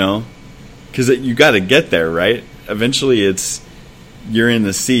 because you got to get there, right? Eventually you're in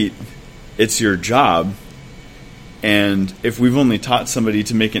the seat, it's your job. And if we've only taught somebody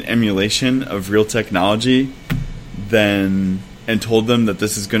to make an emulation of real technology, and told them that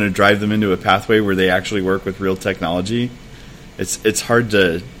this is going to drive them into a pathway where they actually work with real technology, it's hard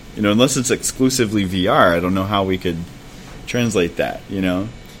to, unless it's exclusively VR, I don't know how we could translate that,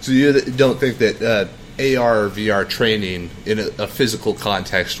 So you don't think that AR or VR training in a physical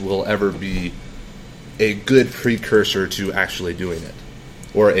context will ever be a good precursor to actually doing it?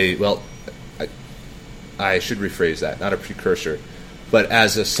 Or I should rephrase that, not a precursor, but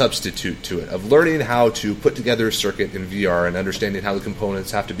as a substitute to it, of learning how to put together a circuit in VR and understanding how the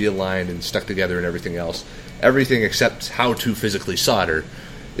components have to be aligned and stuck together and everything else. Everything except how to physically solder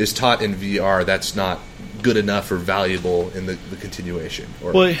is taught in VR. That's not good enough or valuable in the continuation?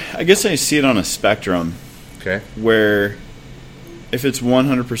 Or, Well, I guess I see it on a spectrum okay. where if it's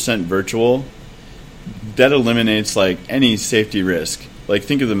 100% virtual, that eliminates like any safety risk. Like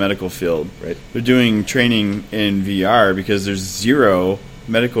think of the medical field. Right. They're doing training in VR because there's zero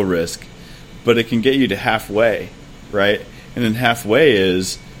medical risk, but it can get you to halfway, right? And then halfway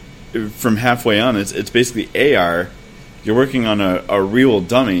is from halfway on. It's basically AR. You're working on a real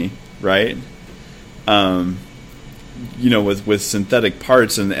dummy, right? With synthetic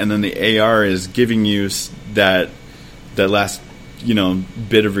parts, and then the AR is giving you that last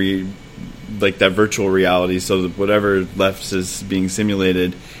bit of that virtual reality, so that whatever left is being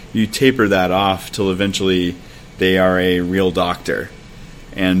simulated, you taper that off till eventually they are a real doctor,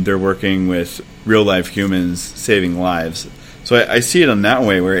 and they're working with real life humans saving lives. So I see it in that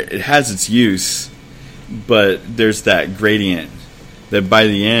way where it has its use, but there's that gradient that by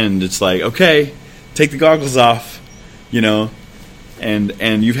the end it's like, okay, take the goggles off,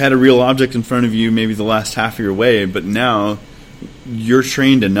 and you've had a real object in front of you maybe the last half of your way, but now you're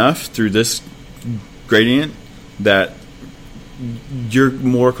trained enough through this gradient that you're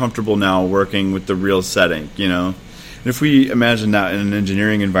more comfortable now working with the real setting, And if we imagine that in an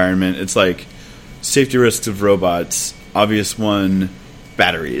engineering environment, it's like safety risks of robots, obvious one,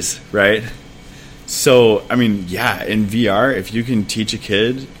 batteries, right? So, I mean, yeah, in VR, if you can teach a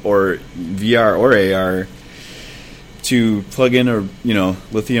kid, or VR or AR, to plug in a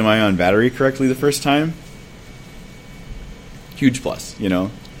lithium-ion battery correctly the first time, huge plus,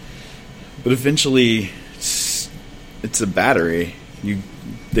 But eventually, it's a battery.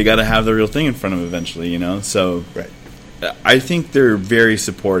 They got to have the real thing in front of them eventually, So, right. I think they're very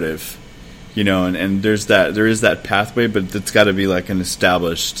supportive, and there is that pathway, but it's got to be like an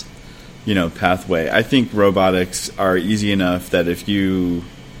established, pathway. I think robotics are easy enough that if you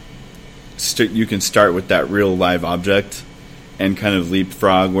can start with that real live object and kind of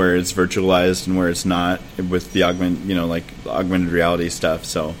leapfrog where it's virtualized and where it's not with the augmented reality stuff.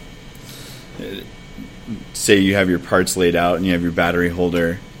 So, say you have your parts laid out and you have your battery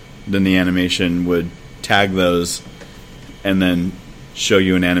holder, then the animation would tag those and then show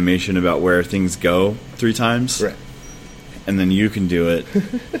you an animation about where things go 3 times. Right. And then you can do it.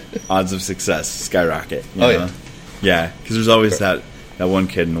 Odds of success skyrocket. Yeah. Yeah, because there's always that one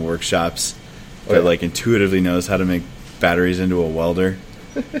kid in the workshops that intuitively knows how to make batteries into a welder.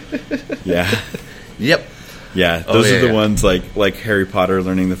 Yeah. Yep. Yeah, those are the ones like Harry Potter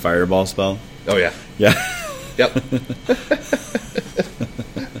learning the fireball spell. Oh, yeah. Yeah. Yep.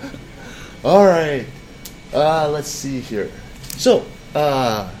 All right. Let's see here. So,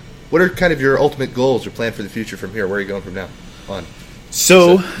 what are kind of your ultimate goals or plan for the future from here? Where are you going from now on?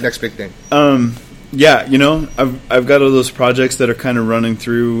 So next big thing. Yeah, I've got all those projects that are kind of running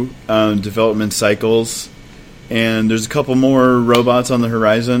through development cycles, and there's a couple more robots on the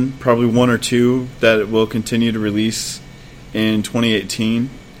horizon, probably 1 or 2 that will continue to release in 2018.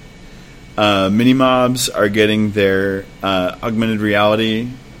 Mini mobs are getting their augmented reality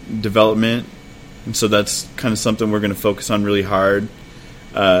development, and so that's kind of something we're going to focus on really hard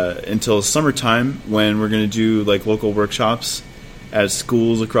until summertime, when we're going to do local workshops at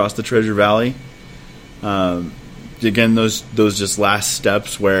schools across the Treasure Valley. Again, those just last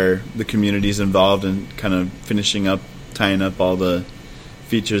steps where the community's involved in kind of finishing up, tying up all the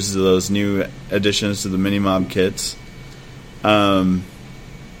features of those new additions to the Minimob kits.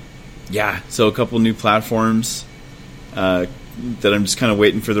 Yeah, so a couple new platforms that I'm just kind of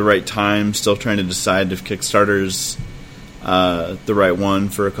waiting for the right time. Still trying to decide if Kickstarter's the right one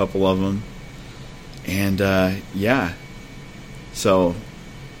for a couple of them. And yeah, so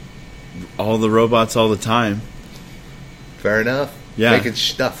all the robots all the time. Fair enough. Yeah. Making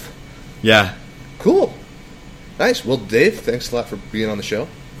stuff. Yeah. Cool. Nice. Well, Dave, thanks a lot for being on the show.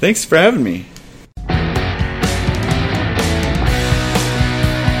 Thanks for having me.